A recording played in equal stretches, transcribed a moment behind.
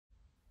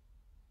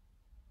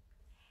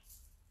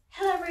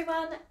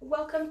everyone,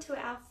 welcome to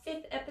our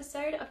 5th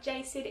episode of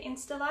J-Syd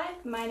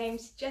InstaLive. My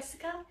name's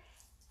Jessica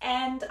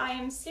and I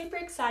am super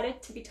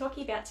excited to be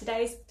talking about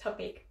today's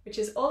topic, which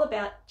is all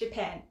about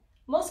Japan.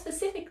 More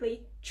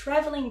specifically,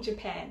 travelling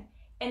Japan.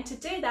 And to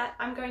do that,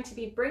 I'm going to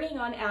be bringing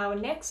on our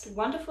next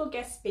wonderful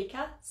guest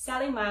speaker,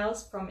 Sally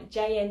Miles from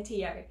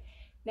JNTO.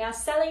 Now,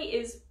 Sally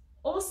is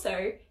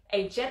also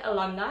a JET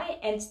alumni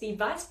and the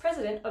Vice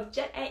President of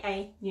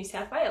JETAA New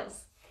South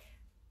Wales.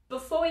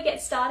 Before we get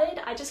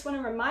started, I just want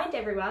to remind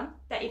everyone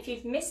that if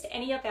you've missed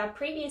any of our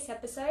previous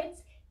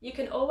episodes, you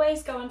can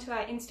always go onto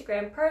our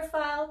Instagram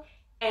profile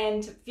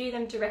and view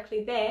them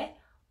directly there,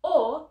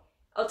 or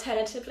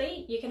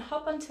alternatively, you can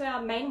hop onto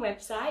our main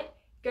website,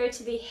 go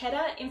to the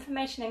header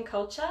Information and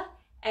Culture,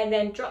 and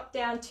then drop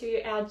down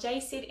to our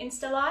J-Syd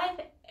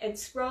InstaLive and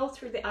scroll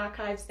through the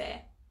archives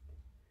there.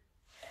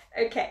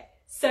 Okay,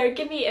 so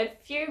give me a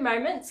few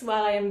moments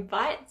while I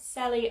invite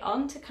Sally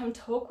on to come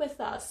talk with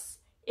us.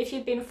 If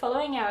you've been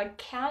following our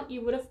account,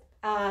 you would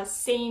have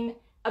seen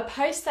a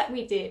post that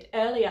we did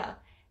earlier.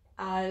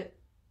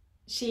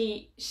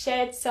 She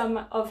shared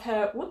some of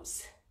her,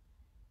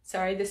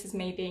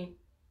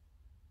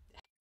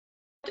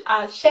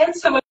 shared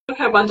some of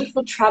her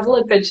wonderful travel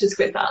adventures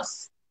with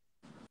us.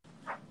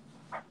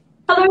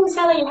 Hello,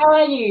 Sally, how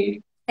are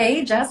you?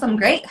 Hey, Jess, I'm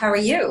great. How are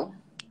you?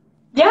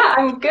 Yeah,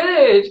 I'm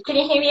good. Can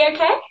you hear me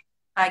okay?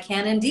 I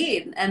can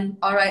indeed. And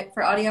all right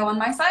for audio on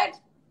my side?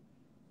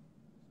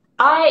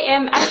 I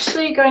am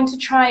actually going to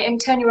try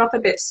and turn you up a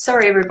bit.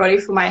 Sorry, everybody,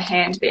 for my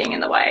hand being in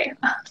the way.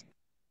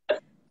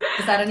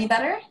 Is that any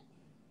better?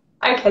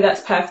 Okay, that's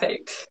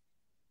perfect.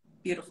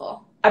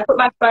 Beautiful. I put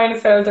my phone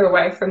further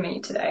away from me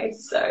today,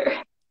 so...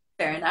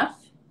 Fair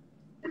enough.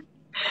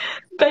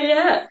 But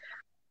yeah,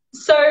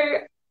 so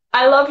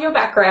I love your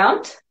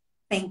background.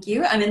 Thank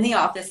you. I'm in the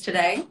office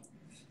today.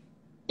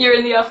 You're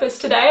in the office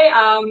today.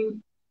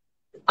 I'm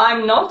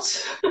not.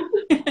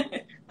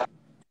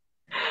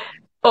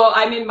 Or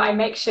I'm in my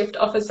makeshift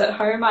office at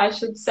home, I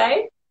should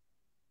say.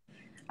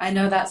 I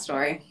know that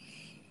story.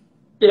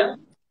 Yeah.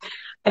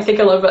 I think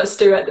a lot of us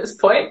do at this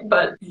point,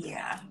 but...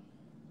 Yeah.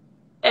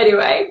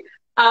 Anyway,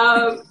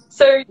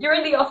 so you're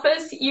in the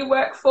office, you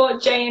work for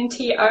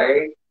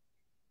JNTO.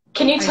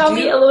 Can you tell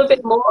me a little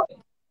bit more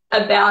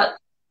about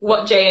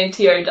what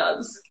JNTO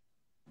does?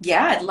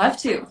 Yeah, I'd love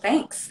to.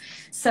 Thanks.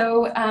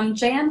 So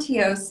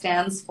JNTO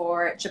stands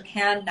for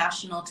Japan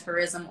National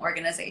Tourism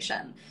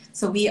Organization.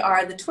 So we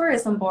are the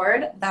tourism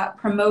board that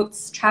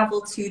promotes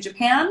travel to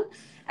Japan,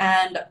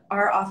 and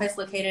our office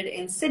located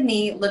in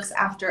Sydney looks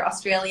after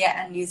Australia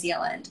and New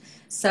Zealand.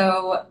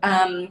 So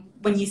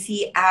when you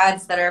see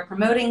ads that are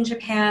promoting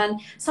Japan,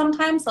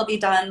 sometimes they'll be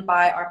done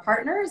by our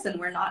partners and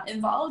we're not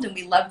involved, and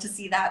we love to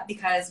see that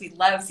because we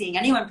love seeing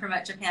anyone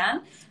promote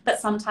Japan, but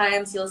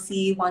sometimes you'll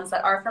see ones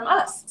that are from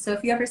us. So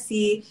if you ever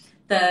see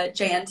the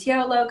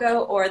JNTO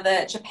logo or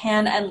the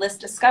Japan Endless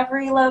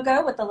Discovery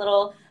logo with the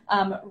little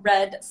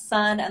red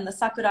sun and the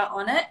sakura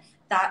on it,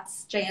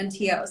 that's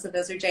JNTO. So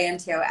those are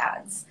JNTO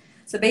ads.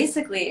 So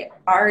basically,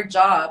 our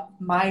job,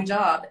 my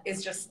job,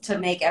 is just to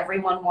make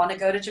everyone want to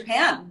go to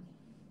Japan.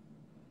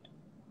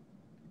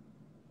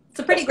 It's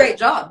a pretty great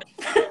job.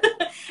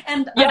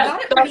 And yeah, I've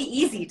got it pretty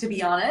easy, to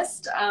be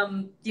honest.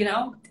 You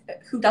know,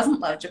 who doesn't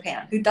love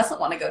Japan? Who doesn't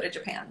want to go to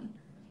Japan?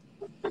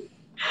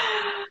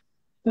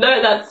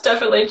 No, that's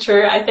definitely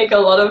true. I think a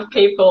lot of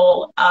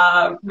people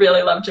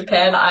really love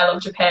Japan. I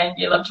love Japan.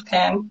 You love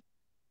Japan.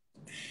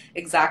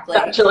 Exactly.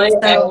 Actually, so,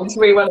 and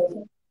we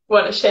want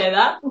to share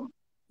that.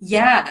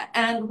 Yeah,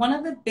 and one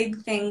of the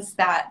big things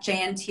that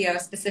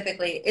JNTO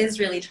specifically is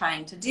really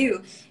trying to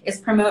do is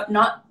promote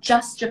not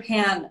just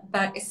Japan,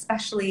 but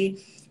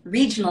especially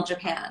regional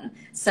Japan.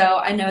 So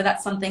I know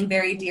that's something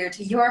very dear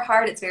to your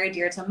heart. It's very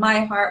dear to my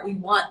heart. We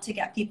want to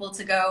get people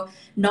to go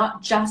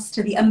not just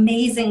to the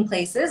amazing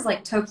places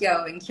like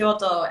Tokyo and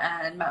Kyoto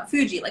and Mount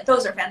Fuji. Like,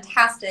 those are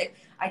fantastic.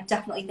 I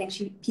definitely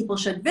think people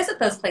should visit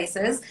those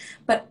places,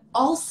 but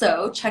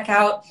also check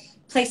out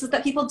places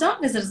that people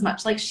don't visit as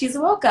much, like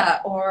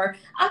Shizuoka or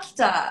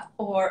Akita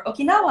or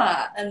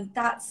Okinawa, and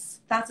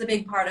that's a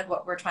big part of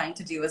what we're trying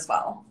to do as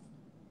well.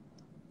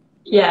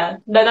 Yeah,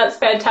 no, that's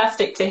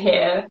fantastic to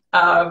hear.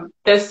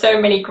 There's so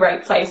many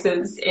great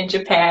places in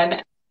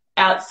Japan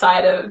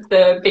outside of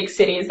the big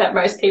cities that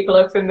most people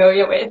are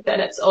familiar with,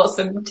 and it's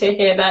awesome to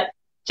hear that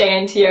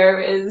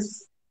JNTO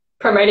is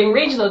promoting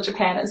regional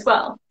Japan as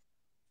well.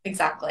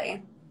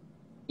 Exactly.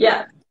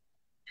 Yeah.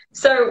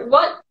 So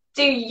what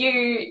do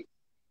you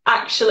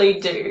actually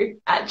do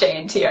at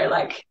JNTO?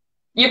 Like,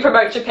 you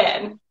promote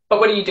Japan, but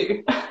what do you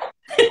do?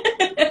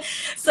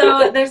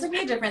 So there's a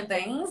few different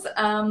things.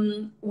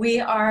 We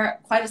are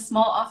quite a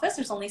small office.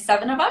 There's only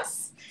 7 of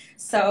us.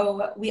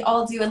 So we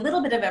all do a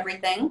little bit of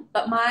everything,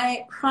 but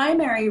my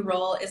primary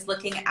role is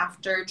looking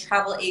after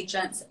travel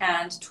agents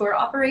and tour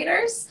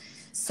operators.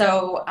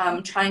 So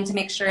trying to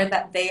make sure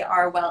that they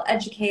are well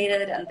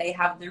educated and they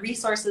have the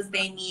resources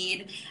they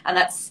need. And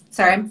that's,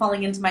 sorry, I'm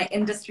falling into my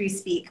industry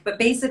speak, but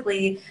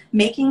basically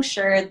making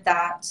sure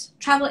that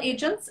travel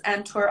agents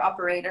and tour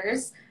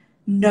operators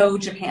know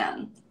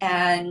Japan.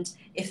 And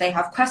if they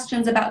have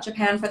questions about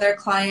Japan for their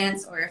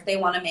clients, or if they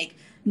want to make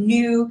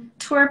new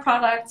tour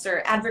products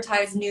or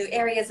advertise new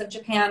areas of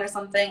Japan or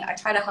something, I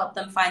try to help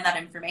them find that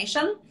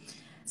information.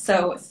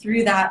 So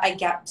through that, I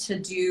get to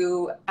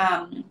do,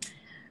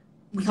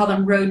 we call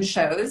them road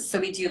shows. So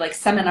we do like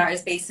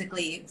seminars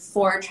basically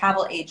for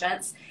travel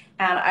agents.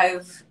 And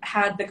I've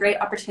had the great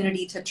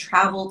opportunity to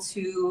travel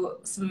to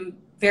some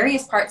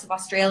various parts of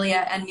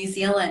Australia and New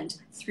Zealand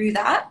through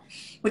that,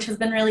 which has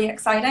been really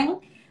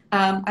exciting.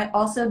 I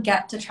also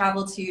get to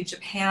travel to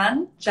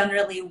Japan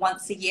generally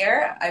once a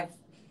year. I've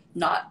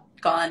not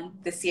gone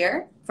this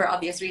year for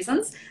obvious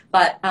reasons,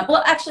 but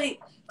well, actually,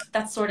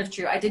 that's sort of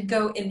true. I did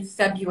go in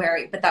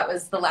February, but that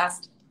was the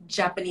last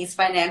Japanese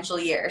financial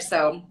year.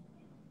 So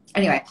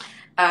anyway,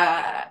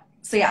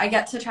 so yeah, I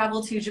get to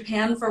travel to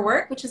Japan for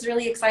work, which is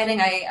really exciting.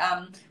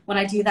 When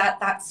I do that,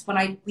 that's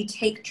when we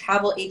take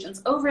travel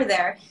agents over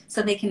there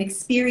so they can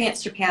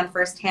experience Japan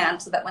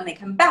firsthand, so that when they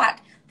come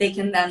back, they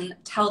can then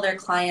tell their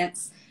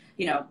clients,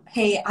 you know,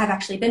 hey, I've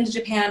actually been to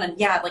Japan, and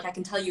yeah, like I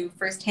can tell you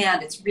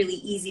firsthand, it's really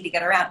easy to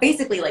get around.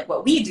 Basically like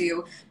what we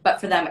do, but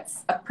for them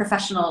it's a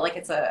professional, like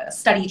it's a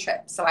study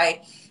trip. So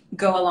I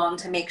go along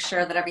to make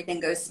sure that everything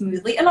goes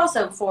smoothly, and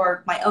also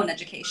for my own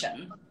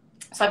education.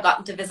 So I've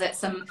gotten to visit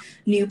some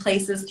new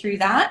places through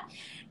that.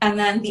 And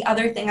then the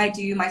other thing I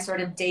do, my sort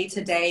of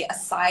day-to-day,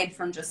 aside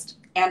from just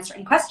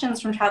answering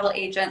questions from travel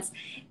agents,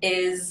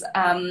 is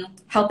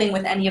helping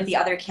with any of the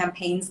other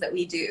campaigns that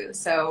we do.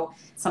 So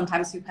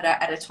sometimes we put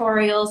out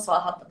editorials, so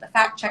I'll help with the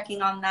fact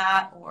checking on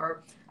that,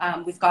 or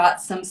we've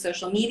got some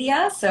social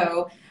media.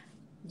 So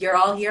you're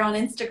all here on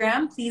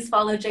Instagram. Please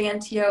follow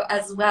JNTO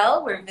as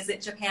well. We're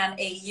Visit Japan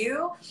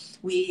AU.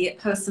 We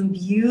post some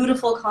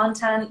beautiful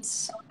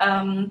content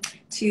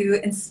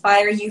to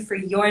inspire you for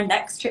your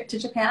next trip to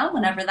Japan,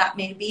 whenever that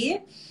may be.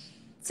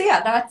 So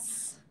yeah,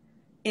 that's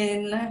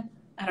in,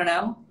 I don't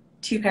know,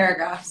 2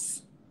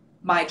 paragraphs,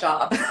 my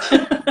job.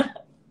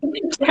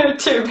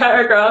 2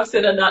 paragraphs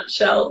in a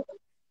nutshell.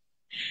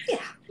 Yeah.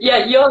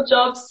 Yeah, your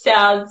job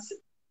sounds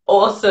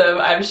awesome.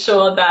 I'm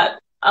sure that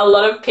a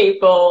lot of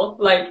people,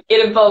 like,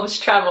 it involves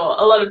travel.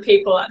 A lot of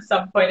people at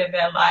some point in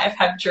their life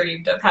have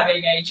dreamed of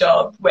having a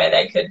job where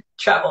they could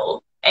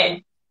travel,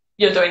 and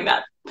you're doing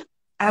that.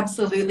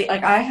 Absolutely.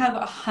 Like, I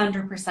have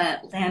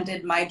 100%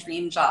 landed my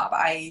dream job.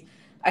 I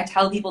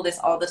tell people this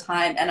all the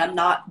time, and I'm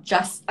not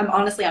just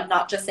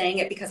saying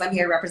it because I'm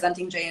here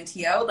representing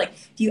JNTO. Like,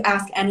 if you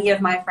ask any of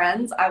my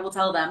friends, I will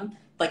tell them,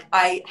 like,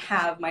 I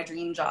have my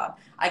dream job.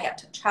 I get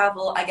to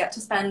travel. I get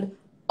to spend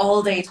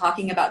all day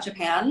talking about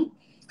Japan.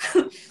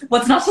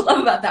 What's not to love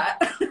about that?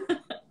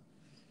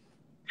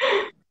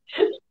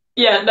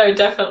 Yeah, no,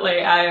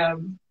 definitely. I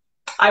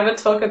would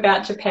talk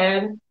about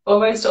Japan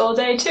almost all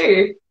day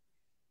too.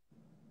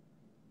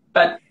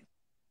 But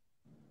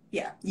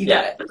yeah, you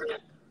get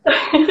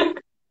it.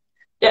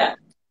 Yeah.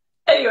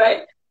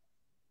 Anyway,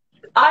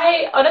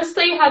 I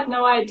honestly had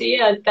no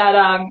idea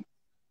that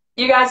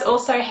you guys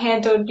also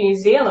handled New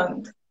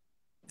Zealand.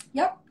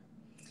 Yep.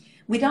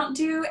 We don't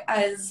do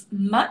as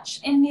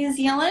much in New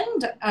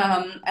Zealand,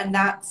 and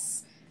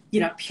that's, you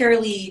know,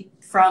 purely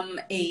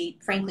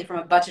frankly, from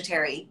a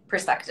budgetary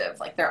perspective.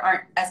 Like, there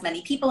aren't as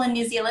many people in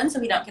New Zealand, so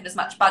we don't get as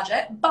much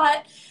budget,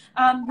 but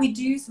we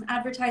do some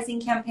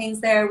advertising campaigns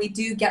there. We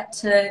do get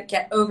to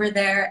get over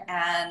there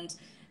and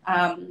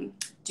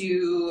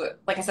do,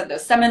 like I said,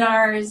 those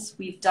seminars.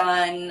 We've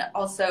done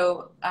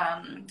also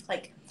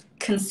like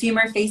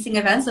consumer-facing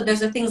events. So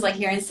those are things like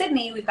here in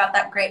Sydney, we've got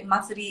that great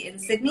Matsuri in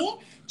Sydney.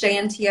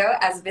 JNTO,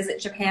 as Visit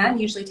Japan,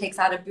 usually takes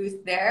out a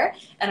booth there,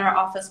 and our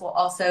office will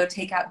also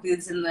take out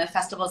booths in the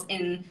festivals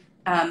in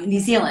New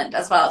Zealand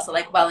as well, so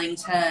like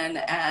Wellington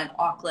and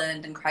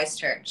Auckland and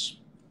Christchurch.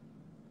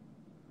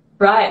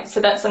 Right,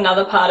 so that's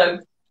another part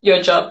of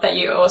your job that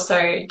you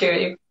also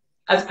do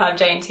as part of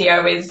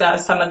JNTO,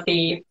 is some of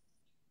the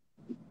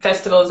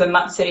festivals and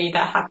Matsuri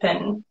that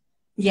happen.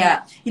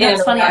 Yeah, you know,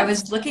 it's funny, I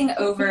was looking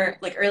over,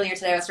 like earlier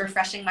today, I was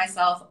refreshing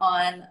myself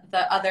on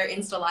the other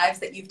InstaLives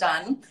that you've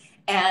done,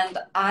 and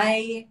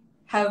I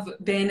have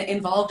been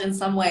involved in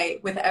some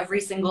way with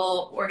every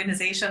single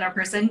organization or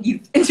person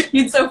you've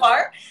interviewed so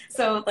far.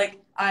 So,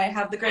 like, I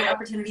have the great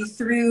opportunity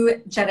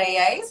through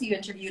JETAA. So you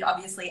interviewed,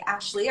 obviously,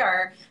 Ashley,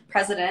 our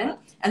president.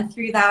 And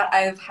through that,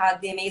 I've had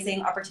the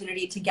amazing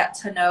opportunity to get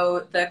to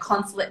know the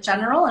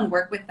Consulate-General and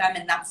work with them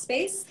in that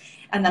space.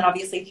 And then,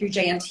 obviously, through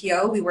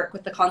JNTO, we work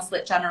with the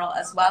Consulate-General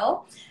as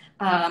well.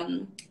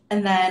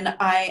 And then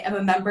I am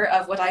a member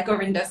of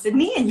JNTO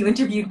Sydney, and you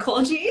interviewed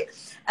Koji.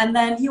 And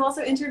then you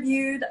also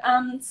interviewed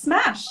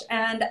Smash.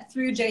 And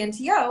through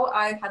JNTO,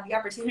 I've had the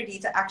opportunity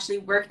to actually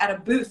work at a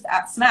booth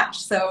at Smash.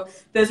 So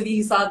those of you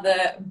who saw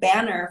the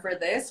banner for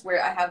this,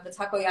 where I have the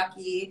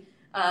takoyaki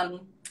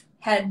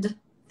head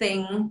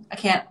thing, I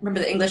can't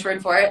remember the English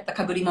word for it, the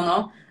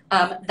kaburimono,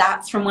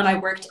 that's from when I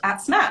worked at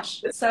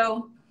Smash.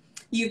 So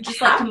you've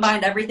just like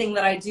combined everything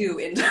that I do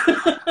into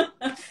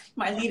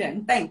my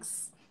lead-in.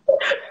 Thanks.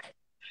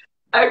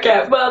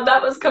 Okay, well,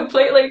 that was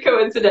completely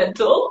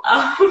coincidental.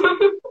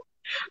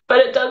 But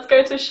it does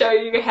go to show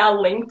you how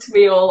linked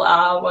we all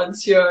are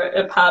once you're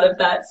a part of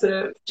that sort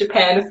of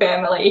Japan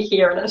family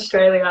here in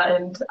Australia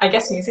and I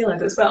guess New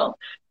Zealand as well.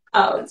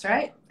 That's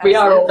right. We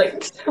are all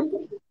Absolutely.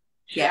 linked.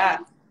 Yeah.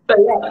 But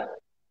yeah.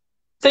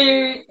 So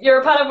you're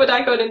a part of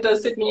JNTO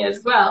Sydney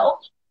as well.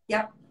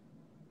 Yep.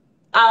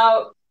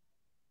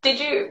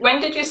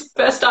 When did you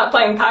first start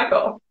playing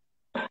taiko?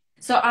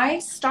 So I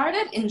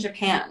started in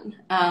Japan.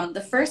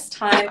 The first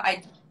time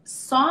I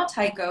saw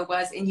taiko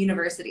was in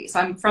university. So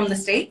I'm from the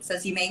States,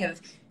 as you may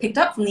have picked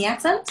up from the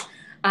accent.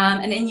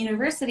 And in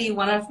university,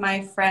 one of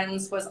my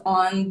friends was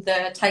on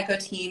the taiko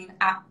team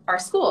at our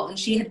school, and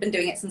she had been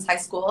doing it since high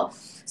school.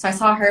 So I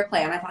saw her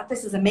play, and I thought,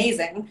 this is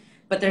amazing,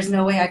 but there's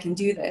no way I can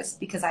do this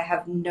because I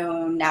have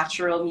no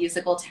natural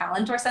musical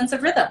talent or sense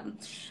of rhythm.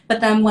 But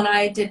then when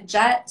I did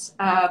JET,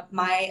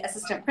 my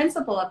assistant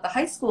principal at the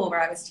high school where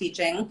I was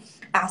teaching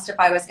asked if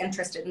I was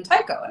interested in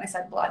taiko. And I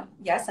said, well,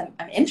 yes,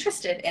 I'm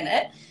interested in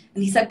it.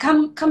 And he said,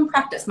 come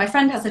practice. My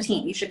friend has a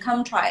team. You should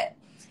come try it.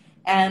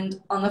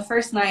 And on the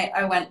first night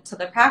I went to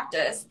the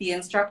practice, the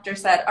instructor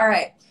said, all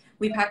right,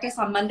 we practice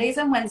on Mondays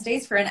and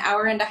Wednesdays for an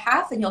hour and a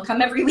half, and you'll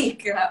come every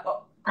week. And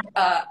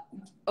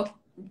okay,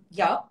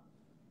 yeah,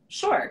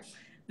 sure.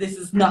 This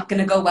is not going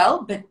to go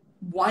well, but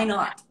why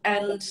not?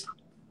 And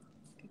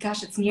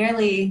gosh, it's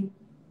nearly,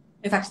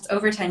 in fact, it's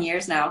over 10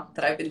 years now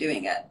that I've been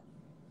doing it.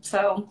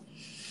 So.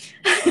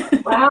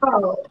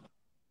 Wow.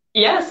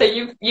 Yeah, so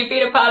you've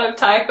been a part of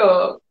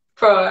taiko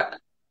for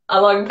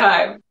a long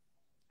time.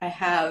 I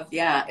have,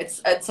 yeah.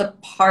 It's a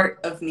part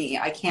of me.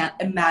 I can't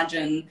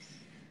imagine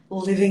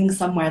living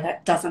somewhere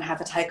that doesn't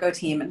have a taiko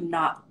team and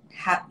not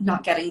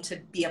getting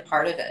to be a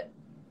part of it.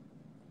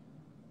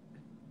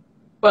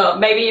 Well,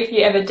 maybe if you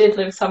ever did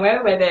live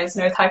somewhere where there's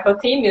no taiko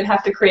team, you'd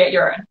have to create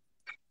your own.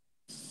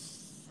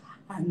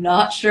 I'm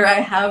not sure I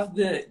have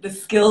the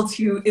skill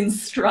to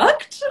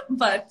instruct,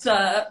 but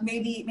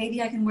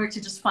maybe I can work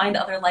to just find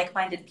other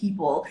like-minded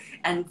people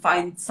and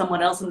find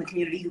someone else in the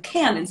community who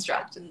can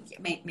instruct, and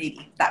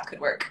maybe that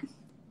could work.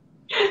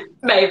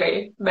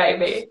 Maybe.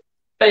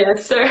 But yeah,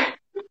 so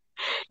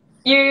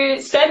you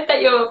said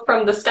that you're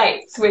from the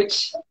States,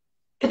 which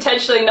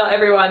potentially not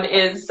everyone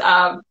is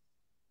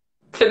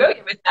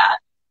familiar with that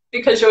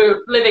because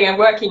you're living and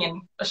working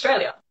in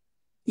Australia.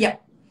 Yeah.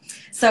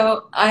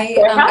 So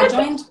I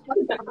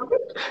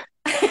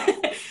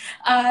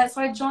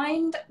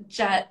joined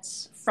JET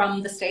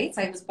from the States.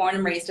 I was born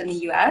and raised in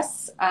the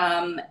US,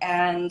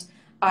 and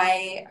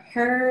I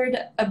heard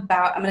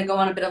about, I'm going to go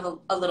on a bit of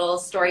a little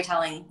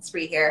storytelling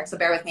spree here, so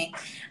bear with me.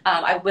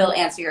 I will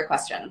answer your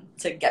question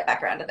to get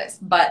back around to this.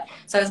 But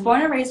so I was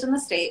born and raised in the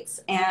States,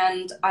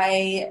 and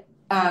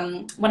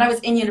when I was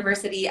in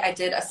university, I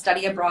did a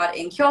study abroad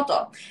in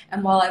Kyoto.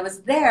 And while I was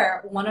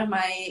there, one of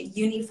my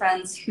uni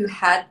friends who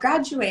had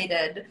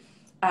graduated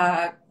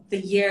 2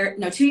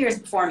 years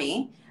before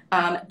me,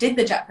 did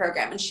the JET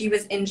program. And she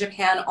was in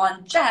Japan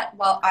on JET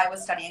while I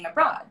was studying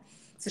abroad.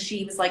 So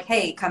she was like,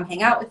 hey, come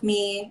hang out with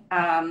me.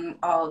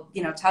 I'll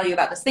tell you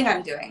about this thing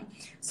I'm doing.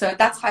 So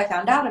that's how I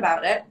found out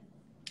about it.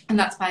 And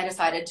that's why I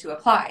decided to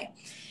apply.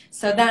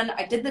 So then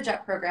I did the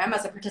JET program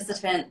as a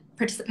participant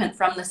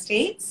from the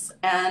States,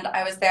 and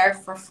I was there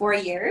for 4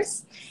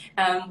 years.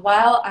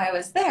 While I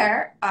was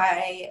there,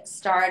 I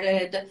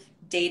started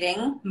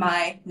dating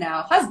my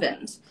now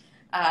husband,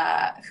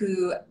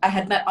 who I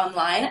had met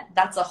online.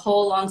 That's a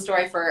whole long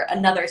story for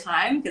another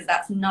time, because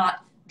that's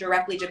not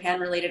directly Japan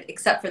related,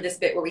 except for this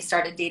bit where we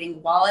started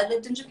dating while I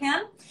lived in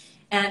Japan.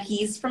 And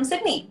he's from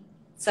Sydney.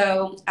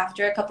 So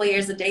after a couple of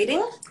years of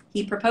dating,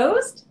 he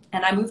proposed,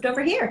 and I moved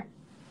over here.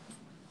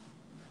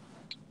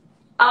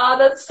 Ah,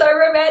 that's so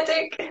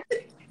romantic.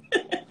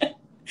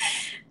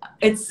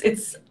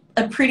 It's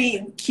a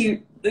pretty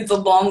cute, it's a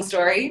long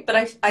story,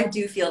 but I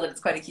do feel that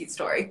it's quite a cute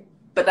story.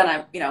 But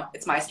then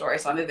it's my story,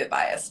 so I'm a bit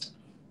biased.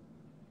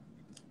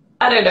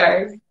 I don't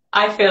know.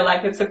 I feel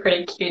like it's a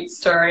pretty cute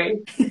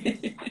story.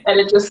 And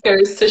it just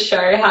goes to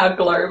show how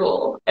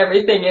global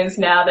everything is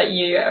now that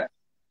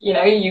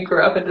you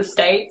grew up in the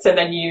States and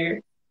then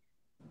you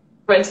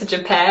went to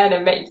Japan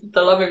and met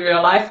the love of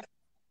your life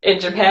in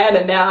Japan,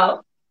 and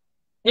now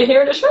you're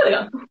here in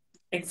Australia.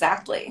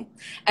 Exactly.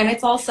 And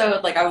it's also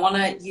like, I want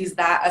to use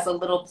that as a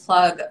little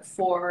plug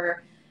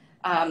for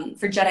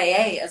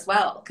JETAA as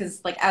well.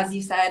 Because like, as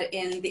you said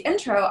in the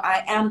intro,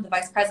 I am the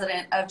vice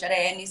president of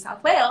JETAA New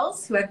South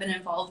Wales, who I've been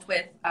involved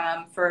with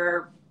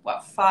for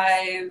what,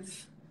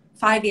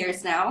 five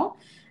years now.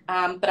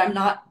 But I'm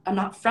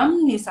not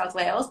from New South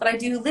Wales, but I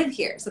do live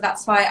here. So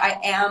that's why I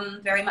am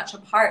very much a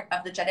part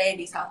of the JETAA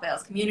New South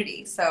Wales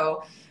community.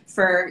 So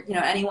for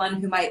anyone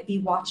who might be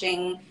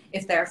watching,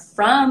 if they're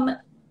from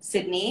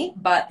Sydney,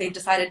 but they've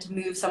decided to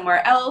move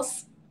somewhere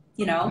else,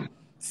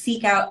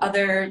 seek out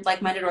other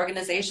like-minded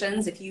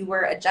organizations. If you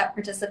were a JET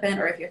participant,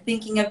 or if you're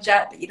thinking of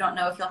JET, but you don't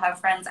know if you'll have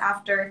friends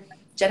after,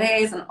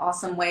 JETAA is an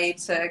awesome way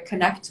to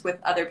connect with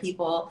other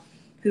people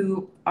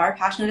who are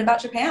passionate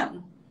about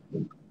Japan.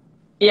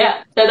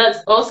 Yeah, so that's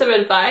awesome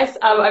advice.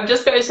 I'm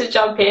just going to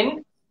jump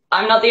in.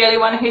 I'm not the only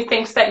one who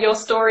thinks that your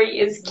story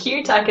is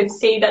cute. I can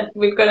see that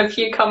we've got a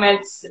few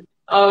comments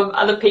of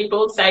other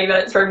people saying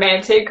that it's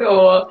romantic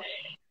or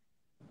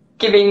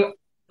giving,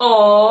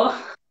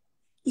 oh.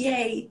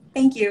 Yay,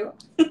 thank you.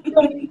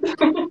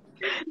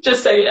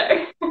 Just so you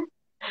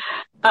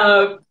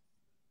know.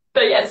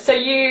 But yeah, so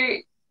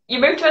you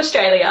moved to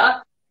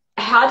Australia.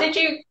 How did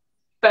you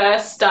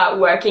first start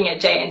working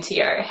at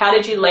JNTO? How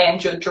did you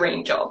land your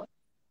dream job?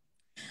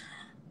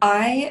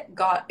 I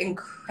got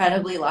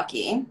incredibly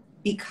lucky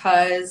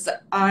because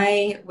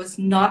I was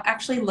not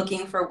actually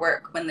looking for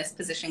work when this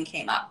position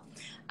came up.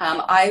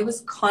 I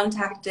was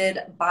contacted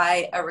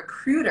by a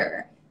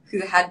recruiter who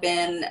had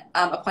been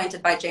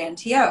appointed by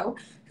JNTO,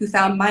 who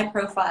found my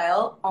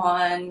profile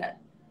on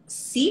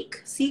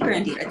Seek or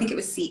Indeed. I think it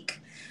was Seek.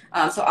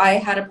 So I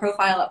had a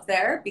profile up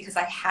there because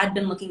I had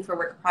been looking for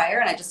work prior,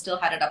 and I just still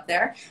had it up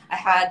there. I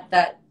had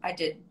that I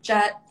did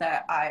JET,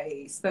 that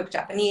I spoke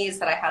Japanese,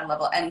 that I had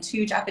level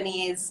N2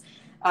 Japanese,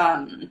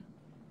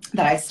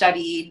 that I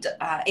studied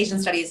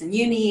Asian studies in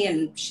uni,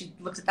 and she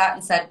looked at that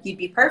and said, "You'd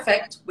be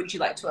perfect. Would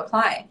you like to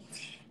apply?"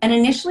 And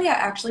initially I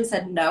actually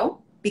said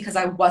no, because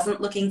I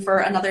wasn't looking for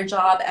another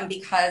job, and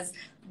because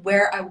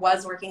where I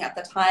was working at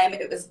the time,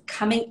 it was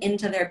coming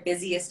into their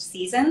busiest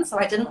season, so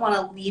I didn't want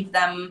to leave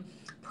them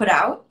put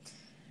out.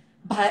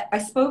 But I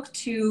spoke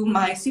to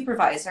my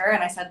supervisor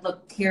and I said,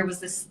 look, here was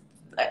this,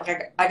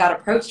 I got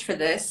approached for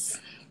this.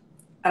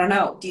 I don't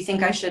know, do you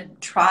think I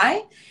should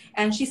try?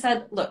 And she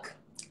said, look,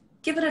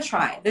 give it a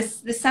try.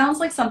 This sounds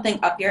like something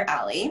up your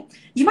alley.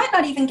 You might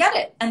not even get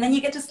it, and then you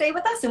get to stay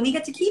with us and we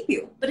get to keep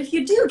you. But if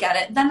you do get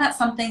it, then that's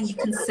something you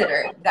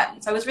consider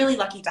then. So I was really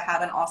lucky to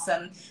have an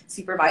awesome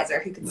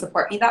supervisor who could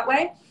support me that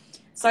way.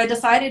 So I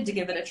decided to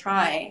give it a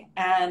try.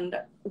 And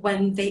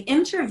when they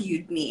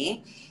interviewed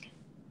me,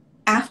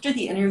 after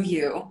the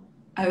interview,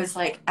 I was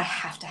like, I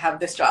have to have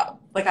this job.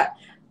 Like,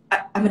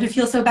 I'm going to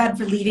feel so bad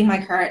for leaving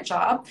my current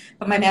job,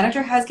 but my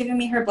manager has given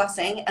me her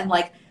blessing, and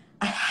like,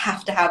 I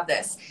have to have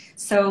this.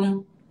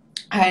 So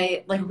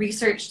I like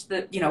researched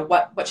the,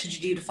 what should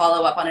you do to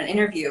follow up on an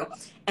interview?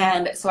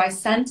 And so I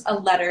sent a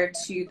letter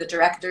to the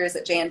directors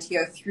at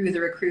JNTO through the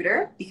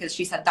recruiter, because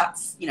she said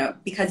that's,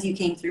 because you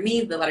came through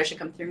me, the letter should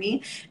come through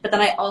me. But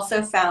then I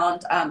also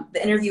found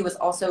the interview was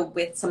also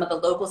with some of the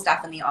local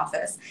staff in the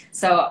office.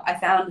 So I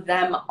found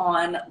them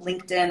on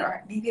LinkedIn,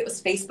 or maybe it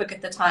was Facebook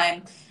at the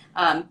time,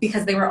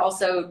 because they were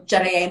also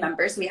JETAA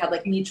members. So we had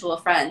like mutual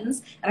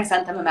friends, and I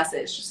sent them a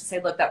message just to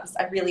say, look,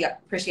 I really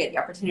appreciate the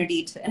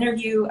opportunity to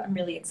interview. I'm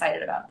really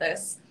excited about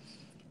this.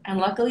 And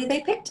luckily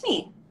they picked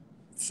me.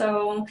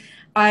 So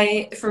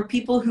for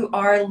people who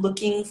are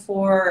looking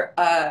for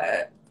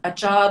a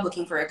job,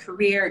 looking for a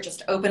career,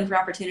 just open for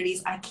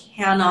opportunities, I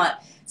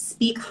cannot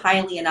speak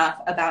highly enough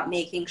about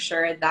making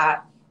sure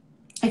that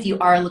if you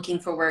are looking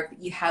for work,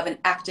 you have an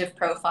active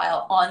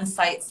profile on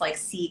sites like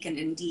Seek and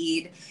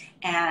Indeed,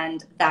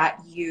 and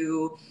that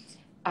you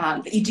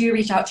do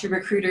reach out to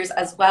recruiters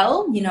as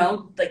well.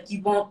 Like,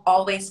 you won't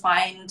always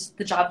find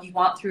the job you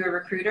want through a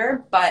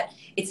recruiter, but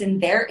it's in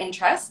their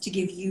interest to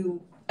give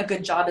you a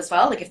good job as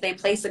well. Like, if they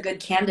place a good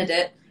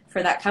candidate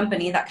for that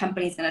company's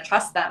going to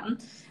trust them.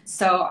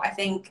 So I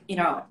think,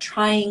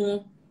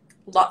 trying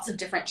lots of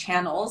different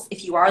channels,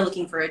 if you are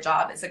looking for a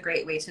job, is a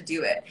great way to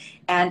do it.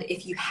 And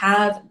if you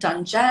have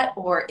done JET,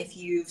 or if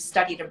you've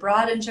studied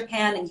abroad in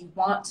Japan and you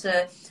want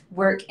to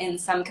work in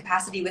some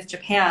capacity with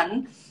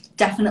Japan,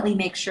 definitely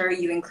make sure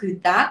you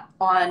include that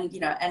on,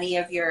 any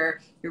of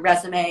your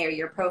resume or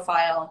your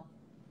profile.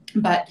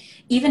 But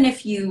even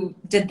if you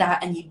did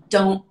that and you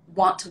don't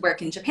want to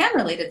work in Japan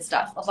related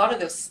stuff, a lot of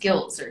those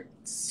skills are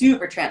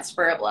super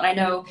transferable. And I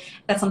know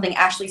that's something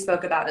Ashley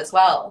spoke about as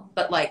well.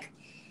 But like,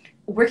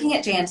 working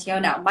at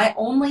JNTO now, my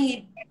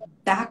only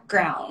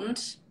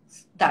background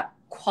that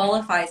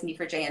qualifies me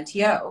for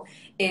JNTO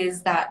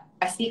is that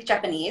I speak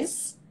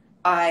Japanese.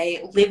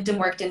 I lived and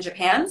worked in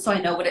Japan, so I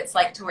know what it's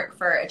like to work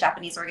for a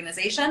Japanese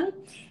organization,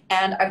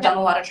 and I've done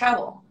a lot of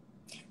travel.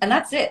 And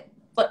that's it.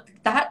 But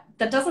that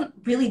doesn't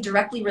really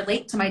directly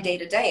relate to my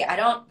day-to-day. I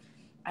don't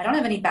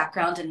have any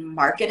background in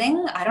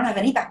marketing. I don't have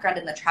any background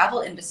in the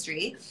travel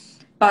industry.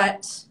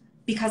 But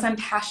because I'm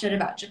passionate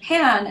about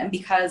Japan, and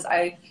because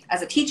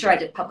as a teacher, I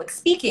did public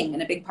speaking,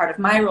 and a big part of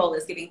my role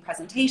is giving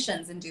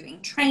presentations and doing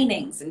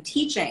trainings and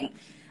teaching,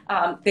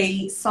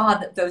 they saw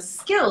that those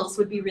skills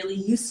would be really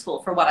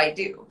useful for what I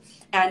do.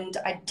 And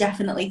I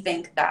definitely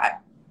think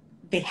that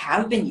they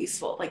have been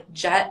useful. Like,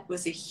 JET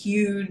was a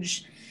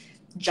huge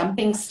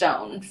jumping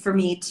stone for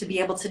me to be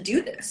able to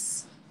do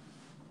this.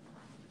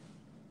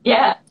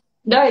 Yeah,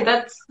 no,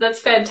 that's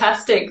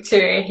fantastic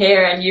to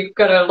hear, and you've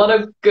got a lot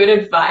of good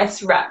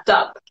advice wrapped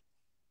up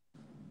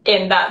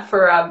in that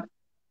for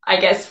I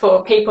guess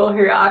for people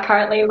who are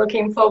currently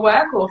looking for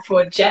work, or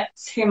for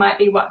JETs who might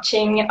be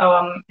watching,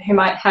 who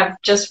might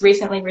have just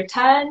recently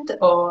returned,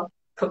 or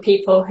for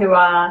people who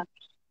are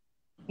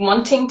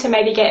wanting to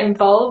maybe get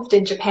involved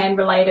in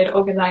Japan-related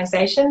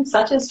organizations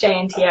such as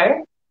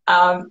JNTO.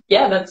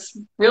 Yeah, that's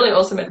really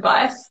awesome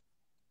advice.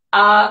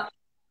 I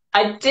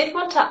did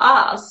want to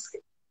ask,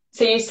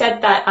 so you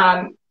said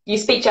that you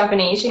speak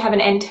Japanese, you have an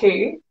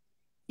N2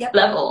 Yep.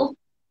 level.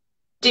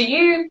 Do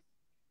you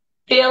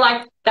feel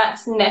like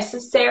that's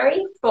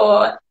necessary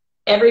for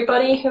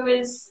everybody who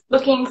is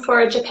looking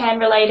for a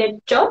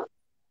Japan-related job?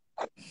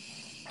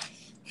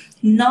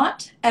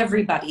 Not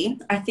everybody.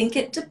 I think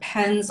it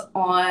depends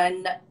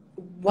on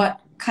what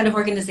kind of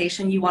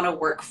organization you want to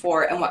work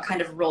for and what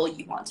kind of role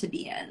you want to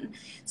be in.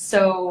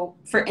 So,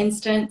 for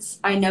instance,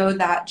 I know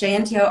that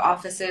JNTO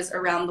offices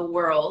around the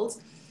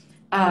world,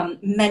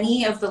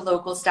 many of the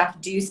local staff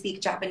do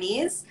speak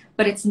Japanese,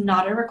 but it's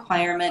not a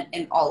requirement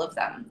in all of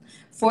them.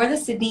 For the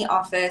Sydney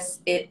office,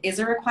 it is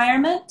a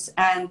requirement,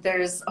 and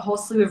there's a whole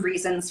slew of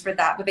reasons for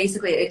that, but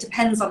basically it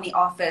depends on the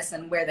office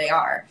and where they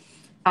are.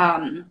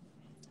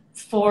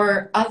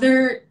 For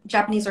other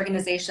Japanese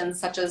organizations,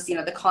 such as, you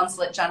know, the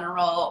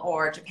Consulate-General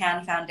or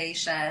Japan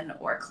Foundation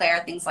or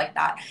Claire, things like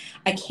that,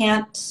 I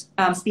can't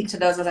speak to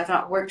those as I've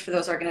not worked for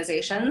those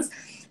organizations,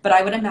 but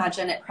I would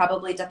imagine it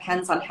probably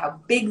depends on how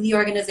big the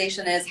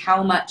organization is,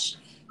 how much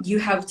you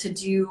have to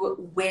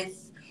do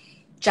with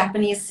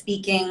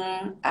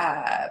Japanese-speaking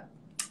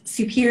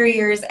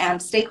superiors and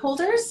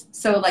stakeholders.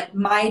 So like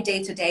my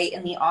day-to-day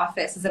in the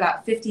office is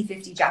about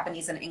 50-50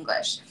 Japanese and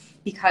English,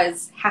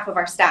 because half of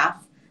our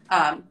staff,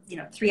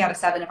 3 out of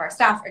 7 of our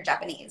staff are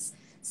Japanese.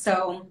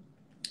 So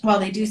while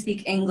they do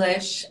speak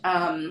English,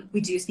 we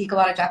do speak a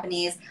lot of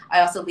Japanese. I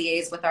also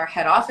liaise with our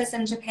head office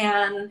in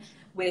Japan,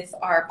 with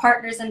our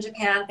partners in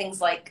Japan, things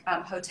like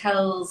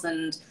hotels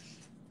and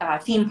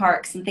theme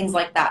parks and things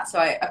like that. So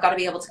I've got to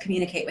be able to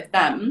communicate with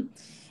them.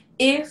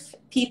 If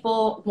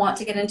people want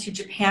to get into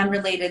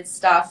Japan-related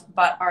stuff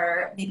but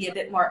are maybe a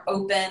bit more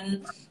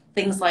open,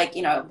 things like,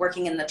 you know,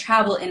 working in the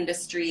travel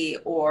industry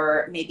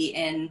or maybe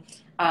in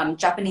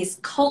Japanese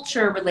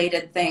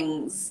culture-related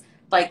things,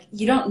 like,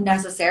 you don't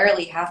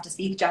necessarily have to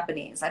speak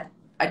Japanese.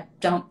 I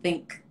don't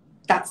think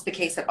that's the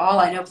case at all.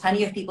 I know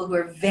plenty of people who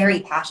are very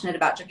passionate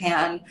about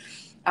Japan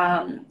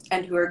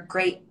and who are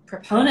great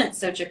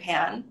proponents of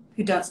Japan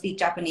who don't speak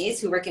Japanese,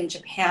 who work in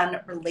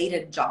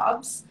Japan-related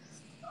jobs.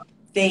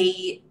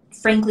 They,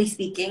 frankly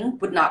speaking,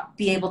 would not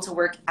be able to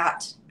work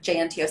at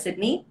JNTO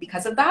Sydney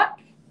because of that,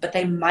 but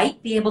they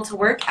might be able to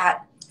work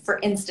at, for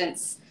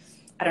instance,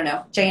 I don't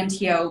know,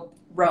 JNTO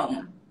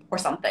Rome or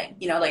something,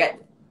 you know,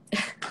 like,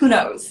 who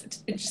knows?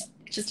 It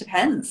just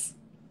depends.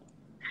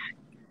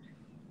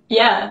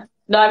 Yeah,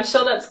 no, I'm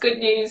sure that's good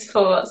news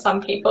for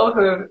some people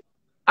who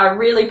are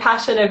really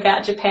passionate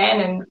about Japan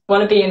and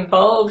want to be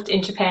involved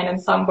in Japan in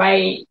some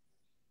way,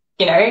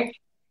 you know,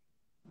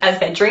 as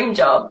their dream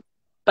job,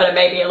 but are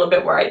maybe a little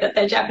bit worried that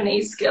their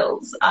Japanese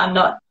skills are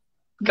not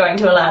going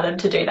to allow them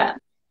to do that.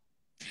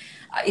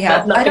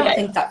 Yeah, I don't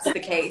think that's the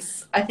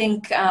case. I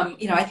think,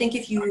 I think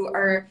if you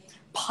are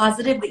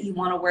positive that you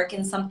want to work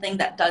in something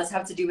that does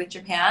have to do with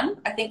Japan,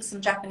 I think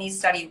some Japanese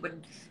study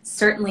would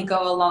certainly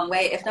go a long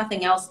way, if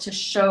nothing else, to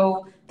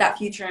show that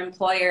future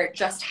employer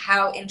just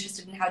how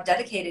interested and how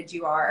dedicated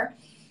you are.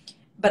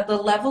 But the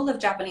level of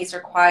Japanese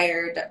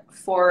required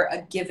for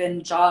a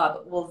given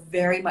job will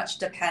very much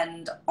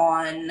depend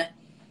on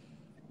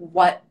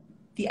what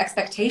the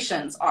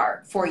expectations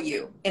are for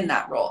you in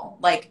that role.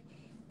 Like,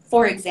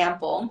 for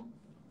example,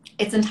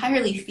 it's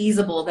entirely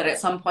feasible that at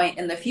some point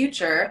in the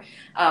future,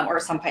 or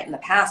some point in the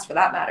past for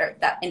that matter,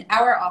 that in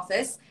our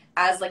office,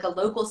 as like a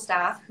local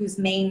staff whose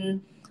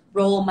main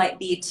role might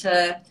be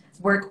to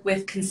work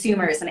with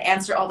consumers and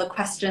answer all the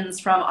questions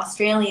from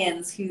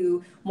Australians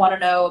who want to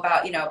know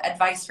about, you know,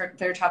 advice for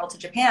their travel to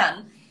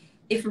Japan,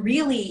 if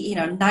really, you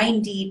know,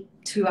 90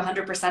 to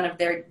 100% of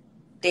their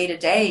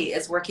day-to-day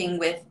is working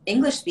with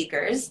English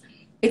speakers,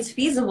 it's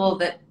feasible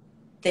that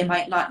they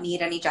might not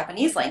need any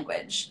Japanese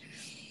language.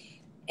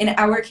 In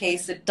our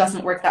case, it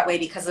doesn't work that way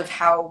because of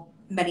how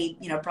many,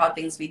 you know, broad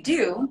things we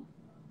do,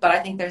 but I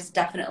think there's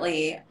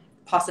definitely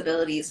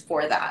possibilities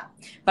for that.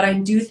 But I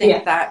do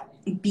think that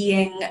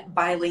being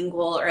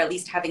bilingual, or at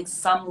least having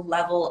some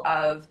level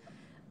of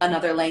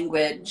another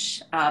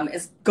language,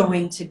 is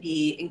going to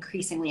be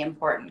increasingly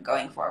important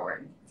going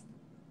forward.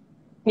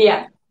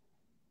 Yeah,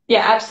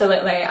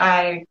 absolutely.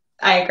 I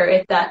agree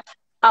with that.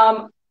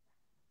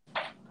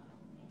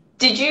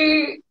 Did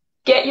you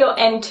get your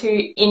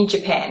N2 in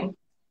Japan?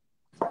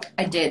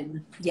 I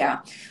did, yeah.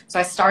 So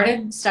I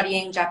started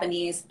studying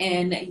Japanese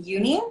in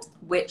uni,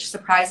 which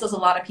surprises a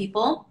lot of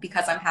people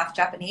because I'm half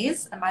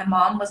Japanese and my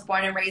mom was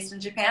born and raised in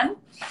Japan.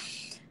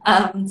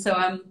 So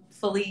I'm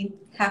fully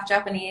half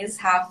Japanese,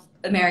 half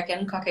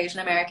American, Caucasian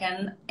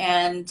American,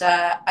 and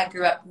I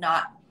grew up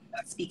not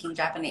speaking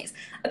Japanese.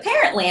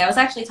 Apparently, I was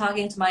actually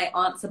talking to my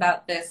aunts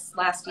about this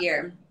last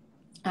year.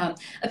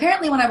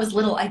 Apparently when I was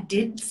little, I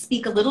did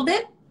speak a little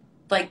bit,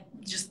 like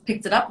just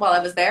picked it up while I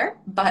was there,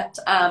 but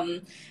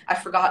I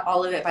forgot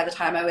all of it by the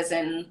time I was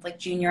in like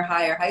junior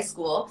high or high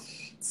school.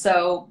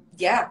 So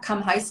yeah,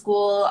 come high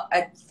school,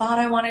 I thought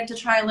I wanted to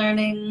try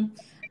learning.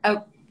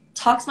 I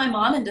talked my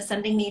mom into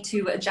sending me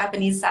to a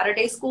Japanese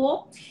Saturday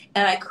school,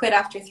 and I quit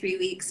after 3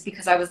 weeks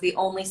because I was the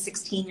only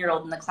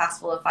 16-year-old in the class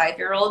full of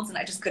 5-year-olds and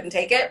I just couldn't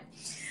take it.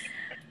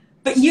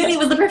 But uni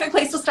was the perfect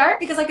place to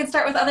start because I could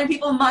start with other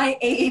people my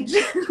age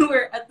who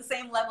were at the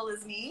same level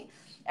as me.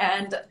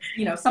 And,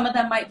 you know, some of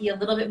them might be a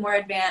little bit more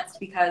advanced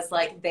because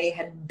like they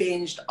had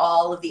binged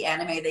all of the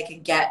anime they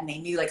could get and they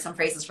knew like some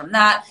phrases from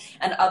that.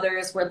 And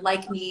others were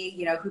like me,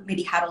 you know, who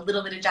maybe had a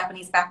little bit of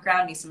Japanese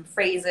background, knew some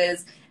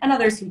phrases, and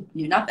others who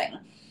knew nothing.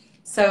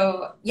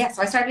 So yeah,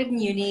 so I started in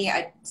uni.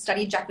 I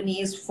studied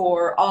Japanese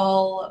for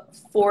all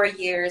 4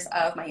 years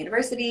of my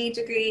university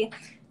degree.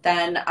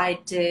 Then I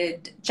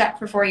did JET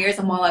for 4 years,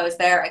 and while I was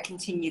there, I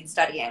continued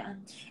studying.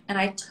 And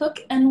I took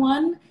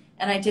N1,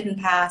 and I didn't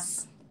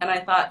pass. And I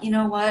thought, you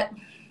know what?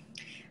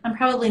 I'm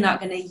probably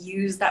not going to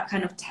use that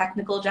kind of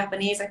technical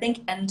Japanese. I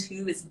think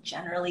N2 is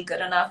generally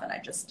good enough, and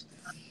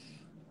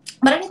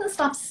but I didn't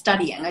stop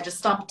studying. I just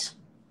stopped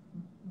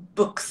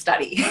book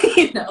study.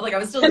 You know, like I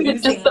was still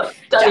using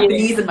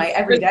Japanese in my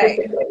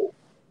everyday.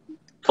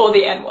 For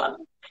the N1.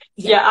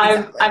 Yeah,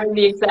 exactly. I'm in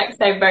the exact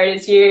same boat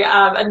as you.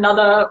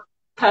 Another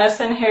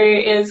person who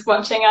is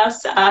watching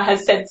us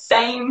has said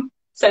same,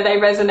 so they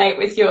resonate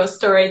with your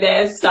story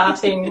there,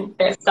 starting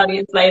their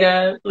studies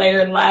later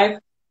in life.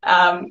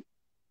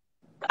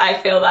 I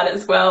feel that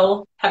as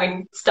well,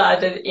 having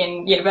started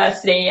in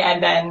university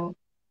and then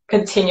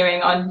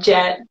continuing on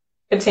JET,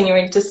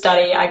 continuing to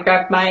study. I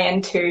grabbed my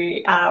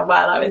N2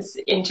 while I was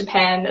in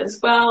Japan as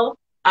well.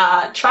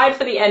 Tried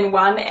for the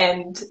N1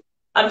 and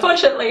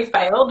unfortunately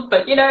failed,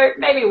 but you know,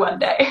 maybe one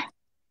day.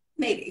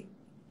 Maybe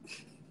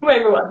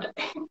one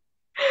day.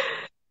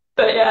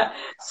 But yeah,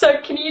 so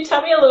can you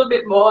tell me a little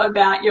bit more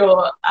about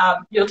your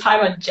time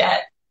on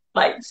JET,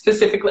 like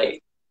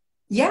specifically?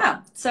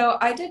 Yeah, so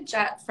I did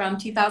JET from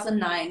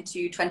 2009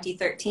 to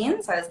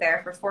 2013, so I was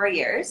there for 4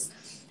 years,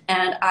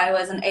 and I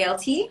was an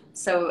ALT,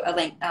 so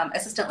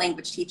assistant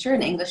language teacher,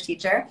 an English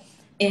teacher,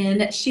 in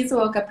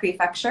Shizuoka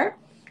Prefecture,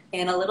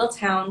 in a little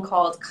town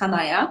called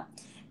Kanaya.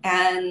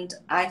 And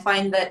I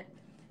find that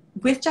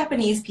with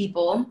Japanese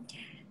people,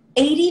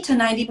 80 to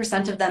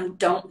 90% of them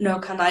don't know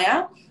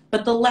Kanaya,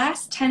 but the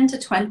last 10 to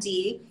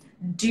 20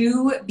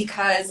 do,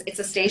 because it's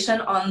a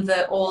station on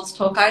the old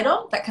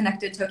Tokaido that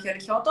connected Tokyo to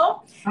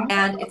Kyoto,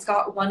 and it's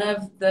got one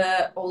of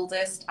the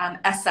oldest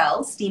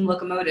SL steam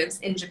locomotives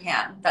in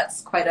Japan.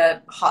 That's quite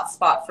a hot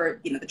spot for,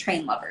 you know, the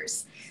train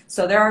lovers.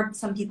 So there are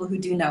some people who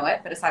do know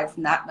it, but aside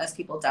from that, most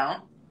people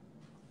don't.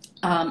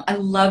 I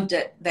loved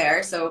it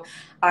there. So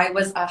I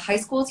was a high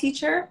school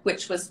teacher,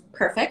 which was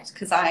perfect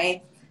because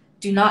I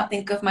do not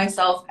think of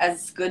myself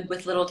as good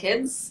with little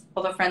kids,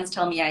 although friends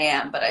tell me I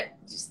am, but I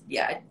just,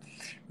 yeah,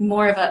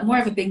 more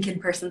of a big kid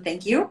person,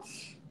 thank you.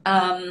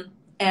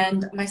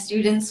 And my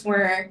students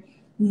were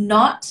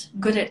not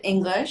good at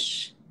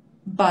English,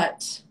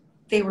 but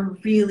they were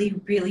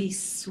really, really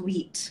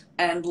sweet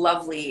and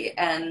lovely.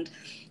 And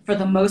for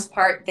the most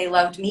part, they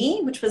loved me,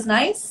 which was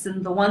nice.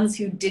 And the ones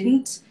who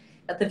didn't,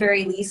 at the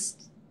very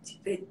least,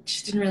 they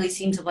just didn't really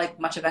seem to like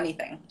much of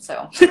anything.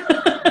 So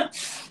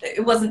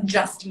it wasn't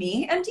just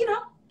me. And, you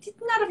know,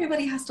 not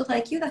everybody has to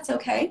like you. That's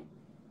okay.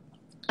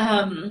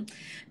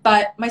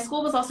 But my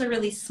school was also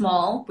really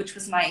small, which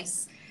was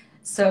nice,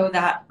 so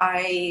that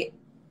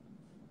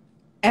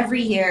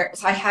every year,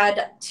 so I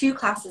had 2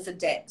 classes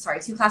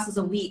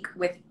a week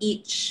with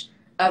each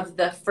of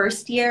the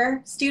first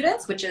year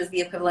students, which is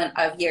the equivalent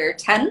of year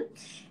 10.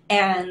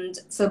 And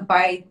so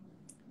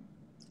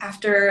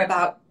after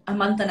about a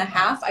month and a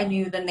half, I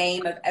knew the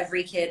name of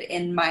every kid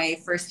in my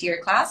first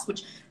year class,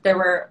 which there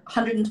were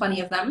 120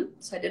 of them,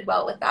 so I did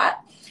well with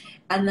that.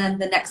 And then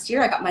the next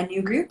year I got my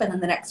new group, and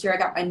then the next year I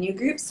got my new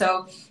group.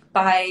 So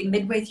by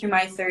midway through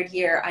my 3rd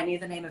year, I knew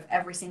the name of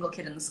every single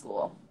kid in the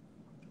school.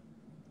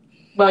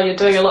 Well, you're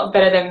doing a lot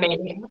better than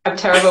me. I'm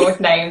terrible with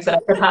names, and I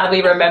can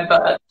hardly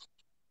remember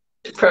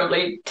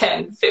probably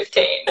 10,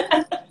 15.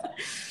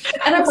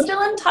 And I'm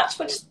still in touch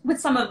with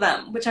some of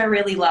them, which I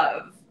really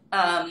love.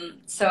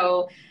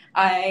 So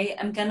I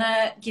am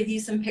gonna give you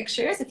some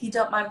pictures if you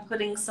don't mind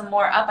putting some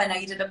more up. I know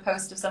you did a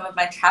post of some of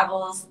my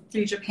travels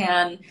through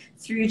Japan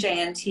through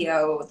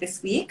JNTO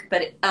this week,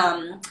 but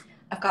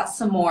I've got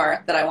some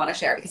more that I want to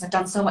share because I've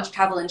done so much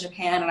travel in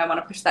Japan and I want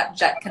to push that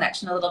JET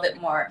connection a little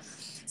bit more.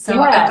 So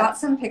yeah. I've got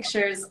some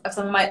pictures of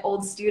some of my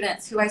old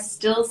students who I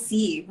still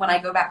see when I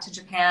go back to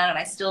Japan, and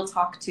I still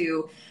talk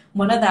to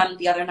one of them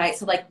the other night.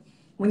 So like,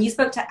 when you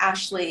spoke to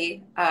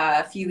Ashley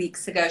a few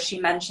weeks ago, she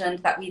mentioned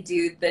that we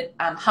do the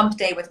hump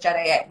day with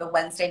JETAA, the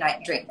Wednesday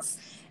night drinks.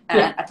 And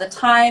yeah. At the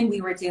time,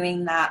 we were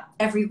doing that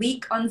every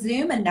week on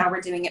Zoom, and now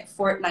we're doing it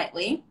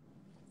fortnightly.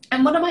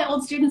 And one of my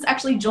old students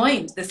actually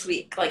joined this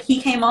week. Like, he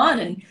came on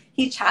and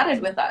he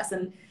chatted with us,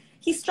 and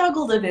he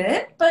struggled a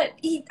bit, but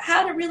he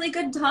had a really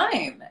good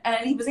time,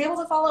 and he was able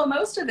to follow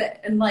most of it.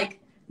 And like,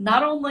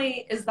 not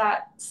only is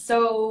that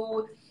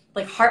so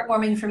like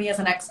heartwarming for me as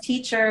an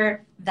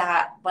ex-teacher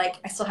that like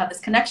I still have this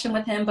connection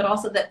with him, but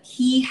also that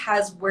he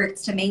has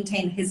worked to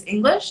maintain his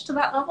English to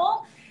that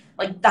level.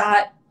 Like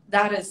that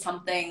is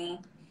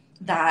something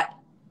that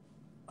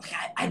like,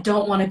 I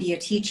don't want to be a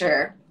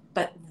teacher,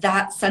 but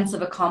that sense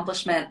of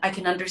accomplishment, I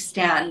can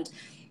understand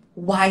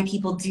why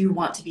people do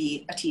want to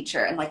be a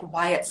teacher and like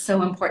why it's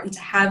so important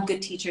to have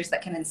good teachers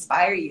that can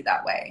inspire you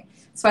that way.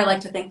 So I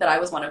like to think that I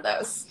was one of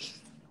those.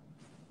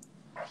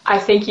 I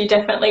think you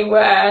definitely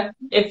were.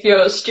 If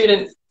your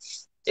students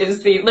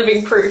is the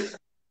living proof.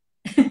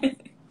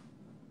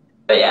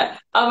 But yeah,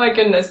 oh my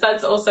goodness,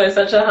 that's also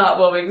such a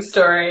heartwarming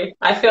story.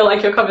 I feel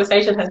like your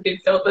conversation has been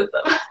filled with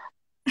them.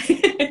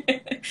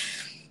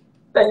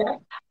 But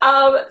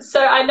yeah.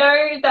 So I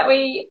know that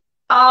we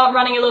are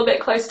running a little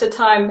bit close to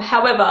time.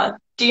 However,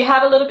 do you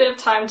have a little bit of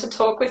time to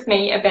talk with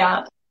me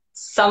about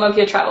some of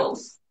your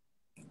travels?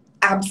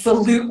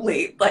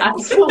 Absolutely. Like,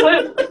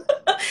 Absolutely.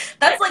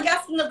 that's like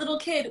asking a little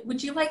kid,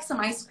 would you like some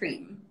ice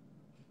cream?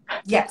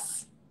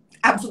 Yes,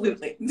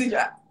 absolutely.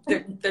 Yeah.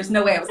 There's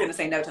no way I was going to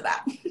say no to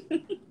that.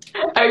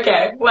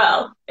 Okay,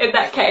 well, in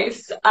that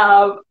case,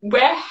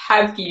 where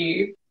have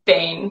you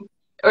been?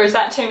 Or is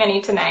that too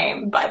many to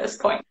name by this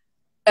point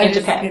in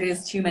Japan? It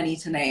is too many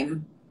to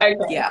name. Okay.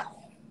 Yeah.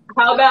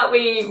 How about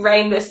we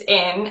rein this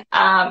in?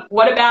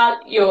 What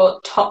about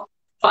your top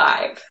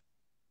 5?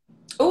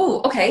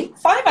 Oh, okay.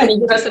 5 I Can you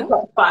can give us a do.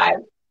 top 5?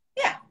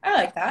 Yeah, I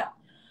like that.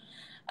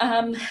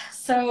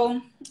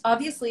 So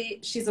obviously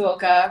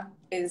Shizuoka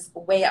is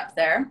way up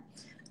there,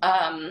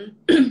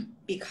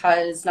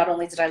 because not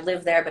only did I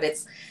live there, but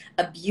it's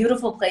a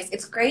beautiful place.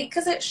 It's great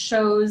because it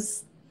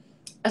shows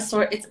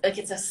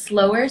it's a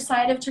slower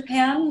side of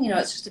Japan. You know,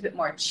 it's just a bit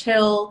more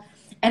chill,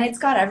 and it's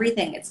got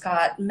everything. It's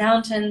got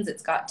mountains,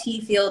 it's got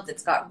tea fields,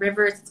 it's got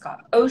rivers, it's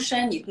got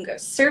ocean. You can go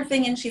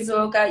surfing in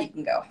Shizuoka, you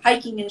can go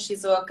hiking in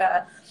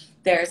Shizuoka.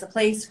 There's a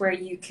place where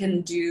you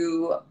can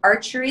do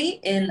archery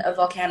in a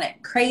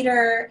volcanic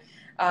crater.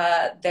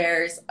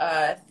 There's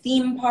a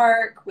theme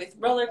park with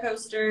roller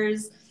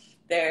coasters.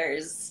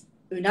 There's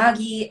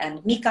unagi and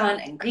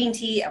mikan and green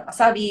tea and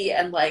wasabi.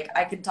 And like,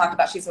 I could talk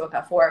about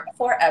Shizuoka for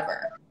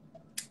forever.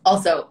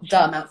 Also,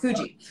 Mount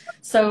Fuji.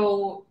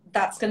 So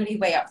that's going to be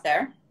way up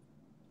there.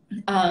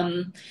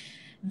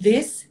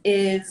 This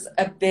is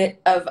a bit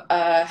of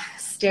a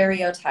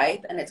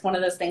stereotype, and it's one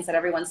of those things that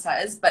everyone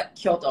says, but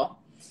Kyoto.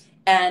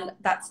 And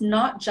that's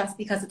not just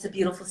because it's a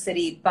beautiful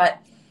city, but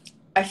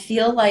I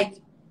feel like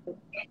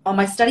on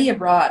my study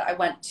abroad, I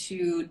went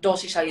to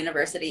Doshisha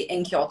University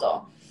in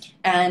Kyoto,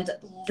 and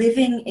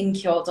living in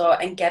Kyoto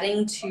and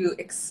getting to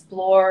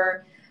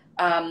explore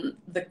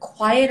the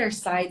quieter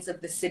sides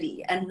of the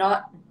city and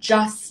not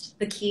just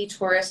the key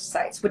tourist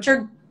sites, which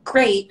are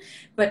great,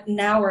 but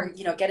now we're,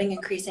 you know, getting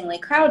increasingly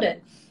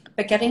crowded.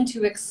 But getting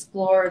to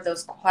explore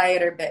those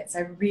quieter bits, I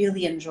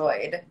really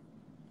enjoyed.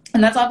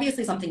 And that's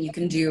obviously something you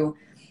can do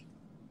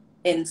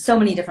in so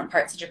many different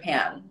parts of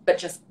Japan, but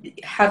just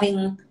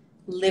having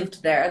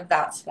lived there,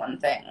 that's one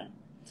thing.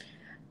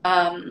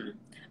 I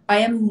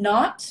am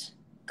not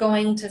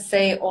going to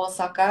say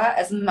Osaka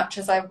as much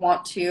as I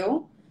want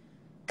to,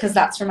 because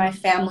that's where my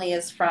family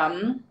is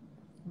from,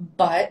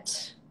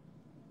 but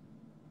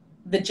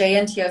the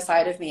JNTO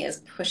side of me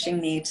is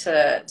pushing me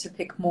to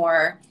pick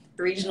more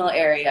regional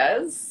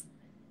areas,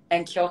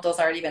 and Kyoto's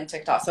already been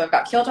ticked off. So I've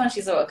got Kyoto and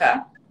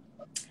Shizuoka.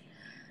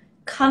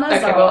 Kanazawa.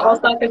 Okay, well,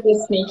 Osaka's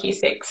a sneaky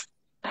 6.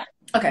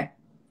 Okay,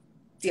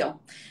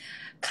 deal.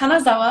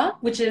 Kanazawa,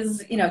 which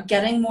is, you know,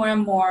 getting more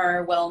and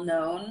more well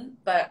known,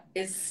 but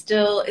is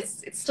still,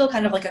 it's still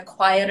kind of like a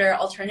quieter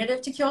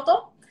alternative to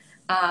Kyoto.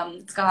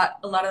 It's got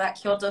a lot of that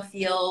Kyoto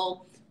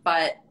feel,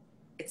 but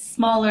it's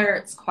smaller,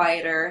 it's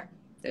quieter.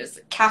 There's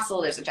a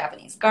castle, there's a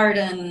Japanese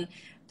garden,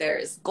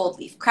 there's gold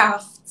leaf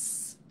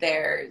crafts,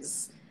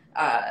 there's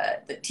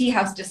the tea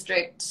house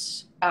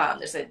district,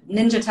 there's a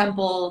ninja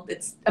temple.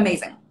 It's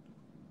amazing.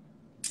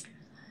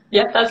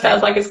 Yeah, that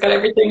sounds like it's got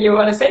everything you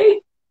want to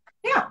see.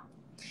 Yeah.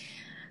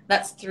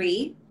 That's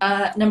 3.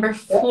 Number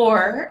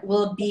 4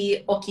 will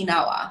be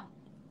Okinawa.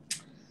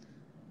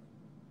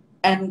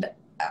 And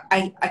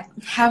I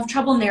have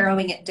trouble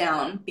narrowing it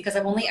down because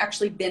I've only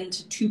actually been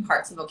to 2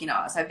 parts of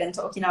Okinawa. So I've been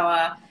to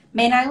Okinawa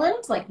main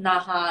island, like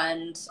Naha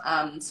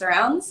and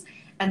surrounds.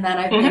 And then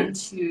I've been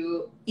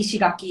to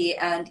Ishigaki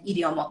and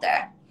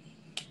Iriomote.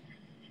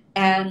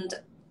 And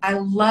I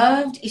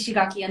loved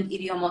Ishigaki and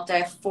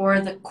Iriomote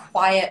for the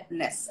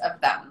quietness of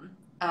them.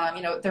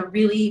 You know, they're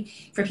really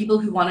for people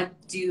who want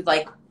to do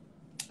like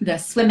the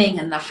swimming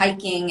and the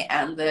hiking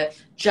and the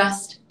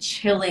just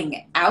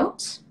chilling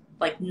out,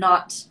 like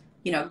not,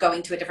 you know,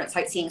 going to a different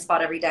sightseeing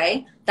spot every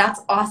day.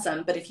 That's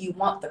awesome. But if you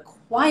want the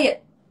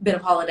quiet bit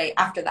of holiday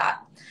after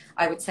that,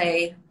 I would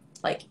say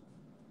like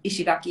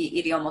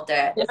Ishigaki,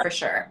 Iriomote for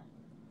sure.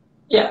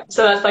 Yeah,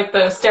 so that's like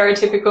the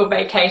stereotypical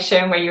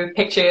vacation where you would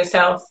picture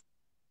yourself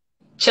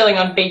chilling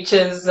on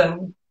beaches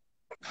and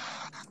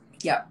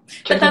yeah.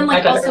 But then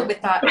like also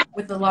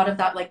with a lot of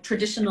that like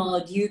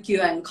traditional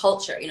Ryukyu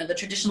culture, you know, the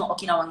traditional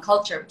Okinawan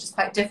culture, which is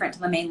quite different to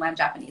the mainland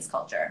Japanese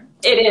culture.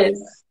 It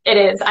is. It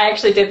is. I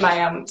actually did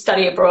my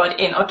study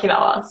abroad in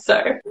Okinawa,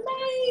 so.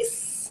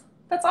 Nice.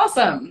 That's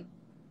awesome.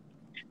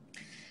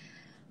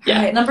 Yeah.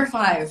 All right, number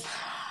 5.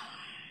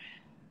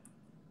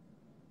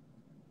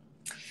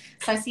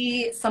 So I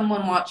see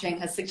someone watching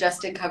has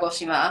suggested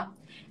Kagoshima,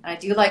 and I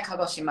do like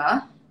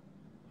Kagoshima,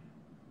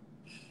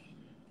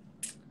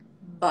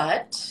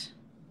 but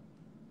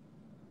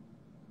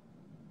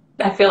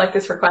I feel like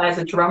this requires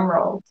a drum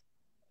roll.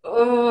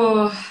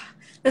 Oh,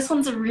 this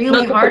one's a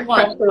really hard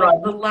one.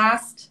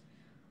 Like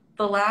the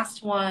the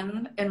last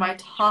one in my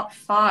top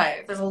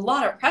 5. There's a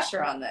lot of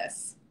pressure on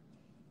this.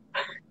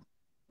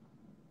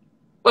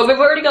 Well, we've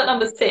already got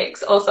number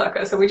 6,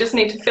 Osaka, so we just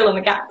need to fill in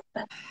the gap.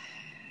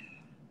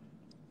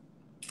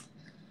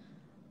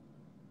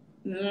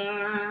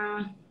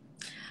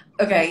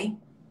 Okay.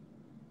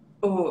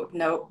 Oh,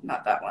 no,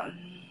 not that one.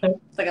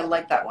 It's like I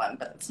like that one,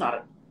 but it's not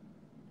a...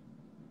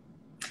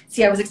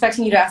 See, I was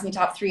expecting you to ask me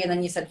top 3, and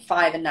then you said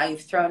 5, and now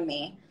you've thrown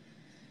me.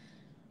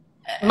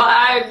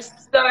 I'm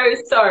so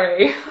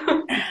sorry.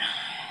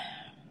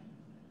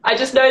 I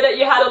just know that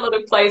you had a lot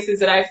of places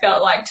that I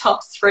felt like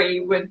top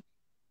 3 would,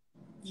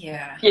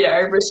 yeah, you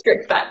know,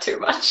 restrict that too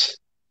much.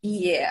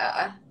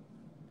 Yeah.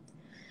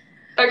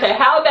 Okay,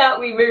 how about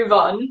we move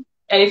on?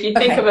 And if you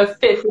think of a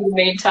 5th in the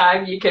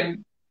meantime, you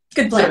can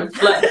good plan.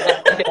 Sort of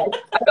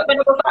I've got my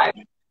number 5.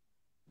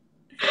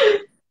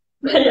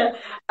 Yeah.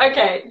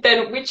 Okay,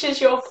 then which is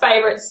your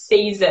favorite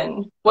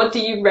season? What do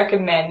you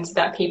recommend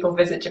that people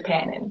visit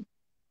Japan in?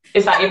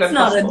 Is that even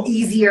possible? That's not an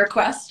easier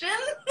question.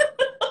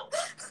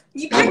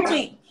 You tricked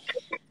me.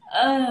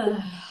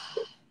 I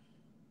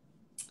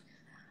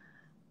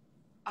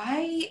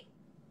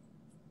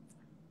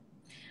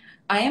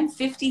am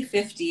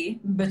 50-50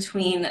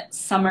 between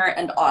summer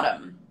and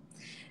autumn.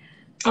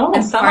 Oh,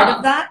 and summer.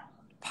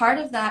 Part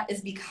of that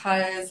is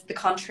because the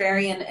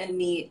contrarian in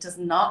me does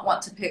not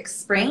want to pick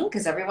spring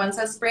because everyone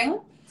says spring.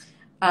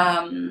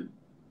 And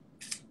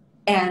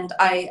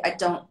I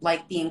don't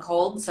like being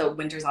cold, so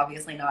winter's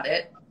obviously not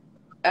it.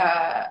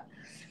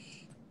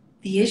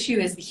 The issue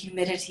is the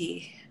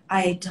humidity.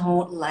 I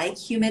don't like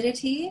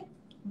humidity,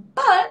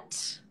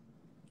 but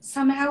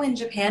somehow in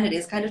Japan it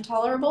is kind of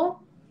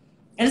tolerable.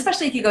 And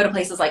especially if you go to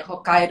places like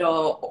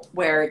Hokkaido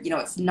where, you know,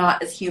 it's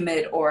not as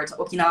humid, or to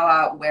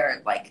Okinawa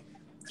where like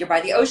you're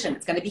by the ocean,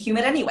 it's going to be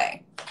humid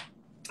anyway.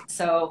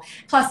 So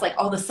plus like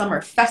all the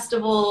summer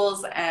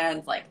festivals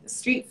and like the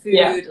street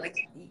food,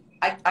 like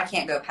I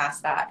can't go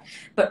past that.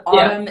 But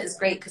autumn is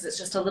great because it's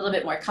just a little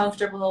bit more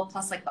comfortable.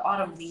 Plus like the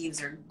autumn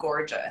leaves are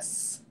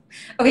gorgeous.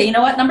 Okay, you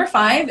know what? Number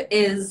 5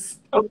 is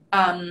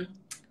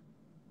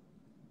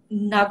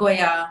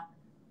Nagoya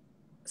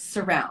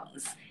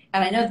surrounds.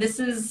 And I know this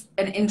is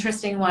an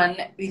interesting one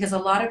because a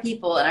lot of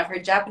people, and I've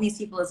heard Japanese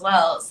people as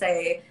well,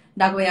 say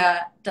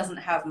Nagoya doesn't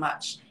have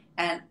much.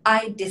 And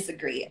I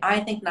disagree.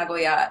 I think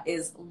Nagoya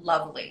is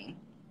lovely.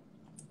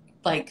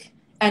 Like,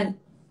 and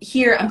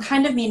here I'm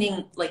kind of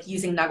meaning like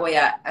using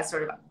Nagoya as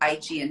sort of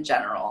Aichi in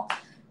general.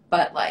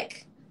 But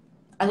like,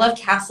 I love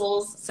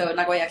castles. So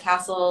Nagoya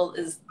Castle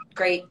is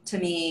great to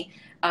me.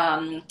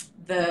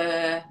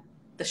 The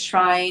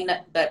shrine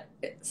that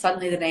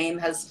suddenly the name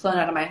has flown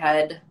out of my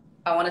head.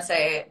 I want to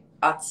say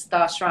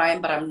Atsuta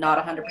Shrine, but I'm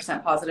not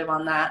 100% positive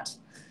on that.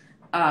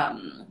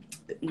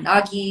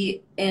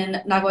 Nagi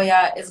in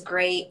Nagoya is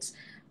great.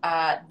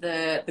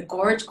 The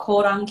gorge,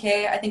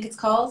 Koranke, I think it's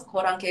called,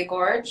 Koranke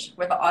Gorge,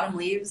 where the autumn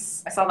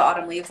leaves, I saw the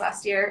autumn leaves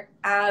last year.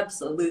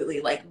 Absolutely,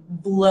 like,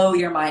 blow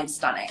your mind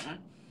stunning.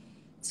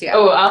 So yeah,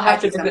 I'll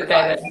have to visit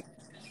there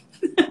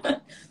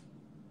then.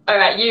 All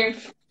right,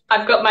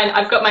 I've got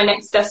my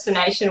next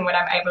destination when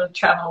I'm able to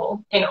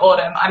travel in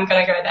autumn. I'm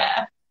gonna go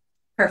there.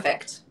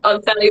 Perfect.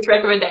 On Sally's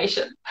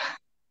recommendation.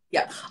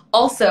 Yeah.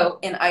 Also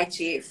in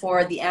Aichi,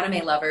 for the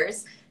anime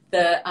lovers,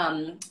 the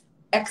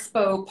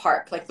Expo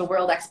Park, like the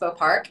World Expo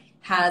Park,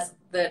 has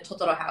the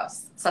Totoro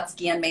house,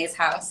 Satsuki and Mei's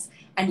house.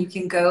 And you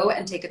can go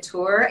and take a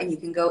tour, and you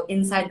can go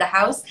inside the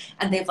house,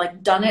 and they've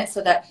like done it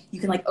so that you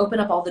can like open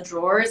up all the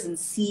drawers and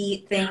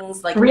see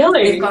things. Like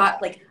really, they've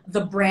got like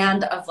the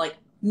brand of like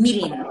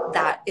meeting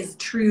that is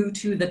true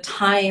to the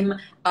time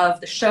of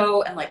the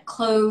show, and like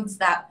clothes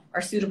that are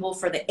suitable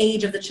for the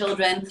age of the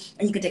children.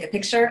 And you can take a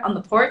picture on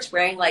the porch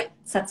wearing like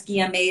Satsuki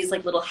and Mei's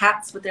like little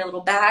hats with their little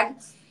bag.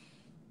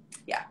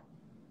 Yeah.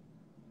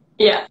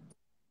 Yeah.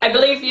 I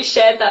believe you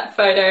shared that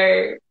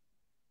photo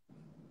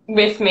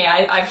with me.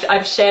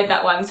 I've shared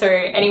that one. So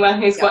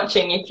anyone who's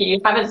watching, if you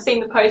haven't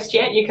seen the post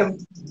yet, you can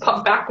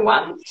pop back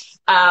one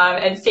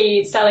and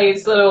see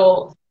Sally's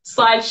little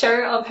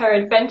slideshow of her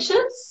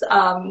adventures.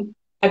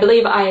 I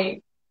believe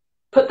I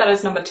put that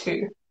as number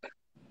 2.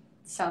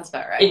 Sounds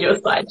about right. In your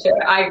slideshow.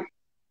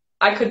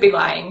 I could be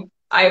lying.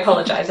 I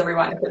apologize,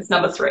 everyone, if it's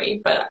number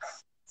 3, but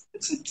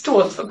it's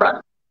towards the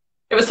front.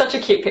 It was such a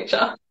cute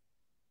picture.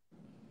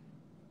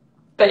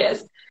 But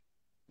yes.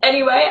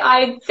 Anyway,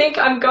 I think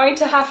I'm going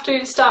to have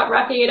to start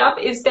wrapping it up.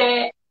 Is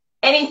there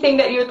anything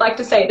that you would like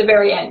to say at the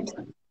very end?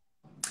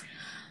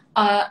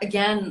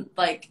 Again,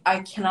 like I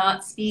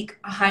cannot speak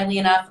highly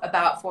enough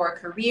about for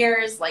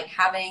careers, like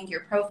having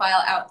your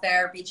profile out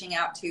there, reaching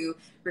out to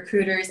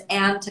recruiters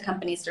and to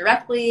companies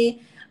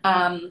directly.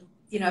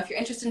 You know, if you're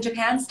interested in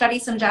Japan, study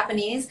some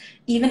Japanese,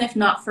 even if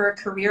not for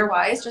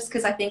career-wise, just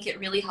because I think it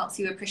really helps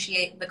you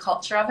appreciate the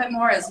culture of it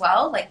more as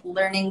well. Like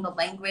learning the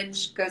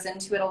language goes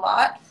into it a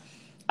lot.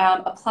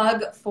 A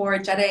plug for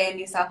JETAA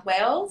New South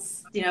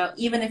Wales. You know,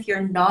 even if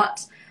you're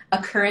not a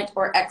current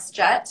or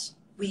ex-JET,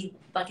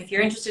 if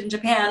you're interested in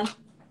Japan,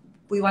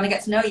 we want to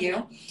get to know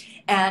you.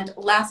 And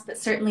last but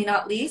certainly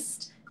not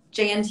least,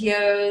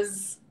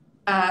 JNTO's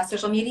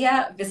social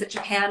media, Visit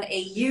Japan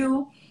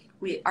AU.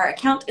 our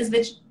account is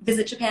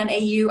Visit Japan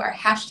AU. Our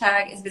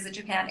hashtag is Visit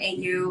Japan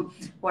AU.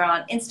 We're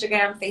on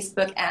Instagram,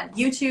 Facebook, and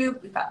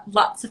YouTube. We've got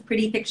lots of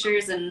pretty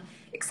pictures and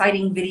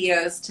exciting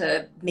videos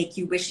to make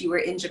you wish you were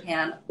in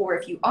Japan, or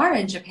if you are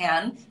in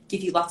Japan,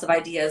 give you lots of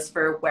ideas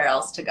for where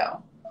else to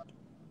go.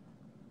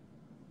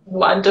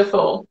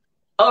 Wonderful.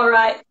 All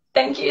right.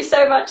 Thank you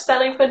so much,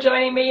 Sally, for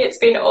joining me. It's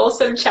been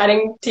awesome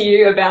chatting to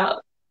you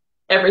about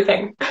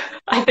everything.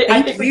 I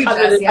think we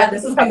covered it. Yeah,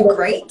 this has been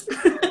great.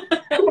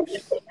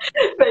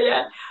 But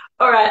yeah.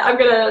 All right. I'm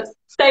going to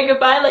say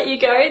goodbye, let you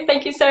go.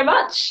 Thank you so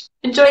much.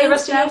 Enjoy the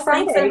rest of your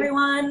Friday. Thanks,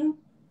 everyone.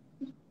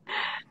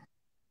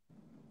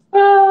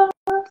 All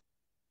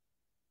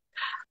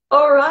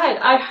right.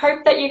 I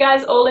hope that you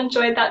guys all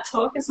enjoyed that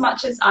talk as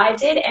much as I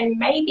did, and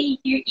maybe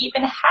you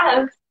even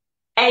have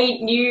a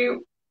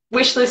new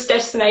wishlist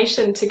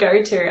destination to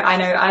go to. I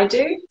know I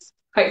do.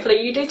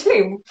 Hopefully you do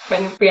too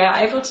when we are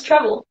able to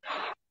travel.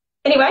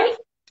 Anyway,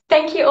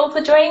 thank you all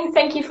for joining.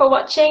 Thank you for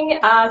watching.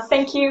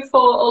 Thank you for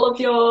all of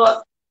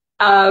your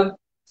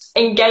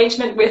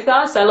engagement with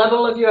us. I love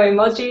all of your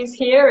emojis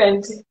here,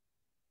 and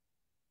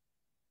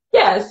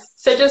yes,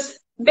 so just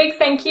big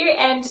thank you,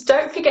 and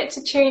don't forget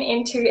to tune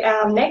into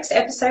our next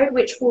episode,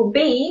 which will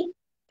be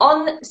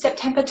on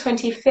September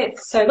 25th.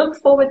 So look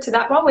forward to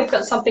that one. We've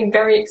got something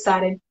very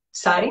exciting.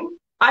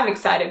 I'm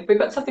excited. We've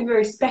got something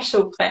very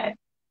special planned.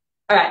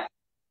 All right.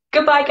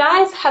 Goodbye,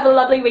 guys. Have a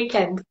lovely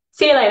weekend.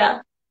 See you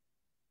later.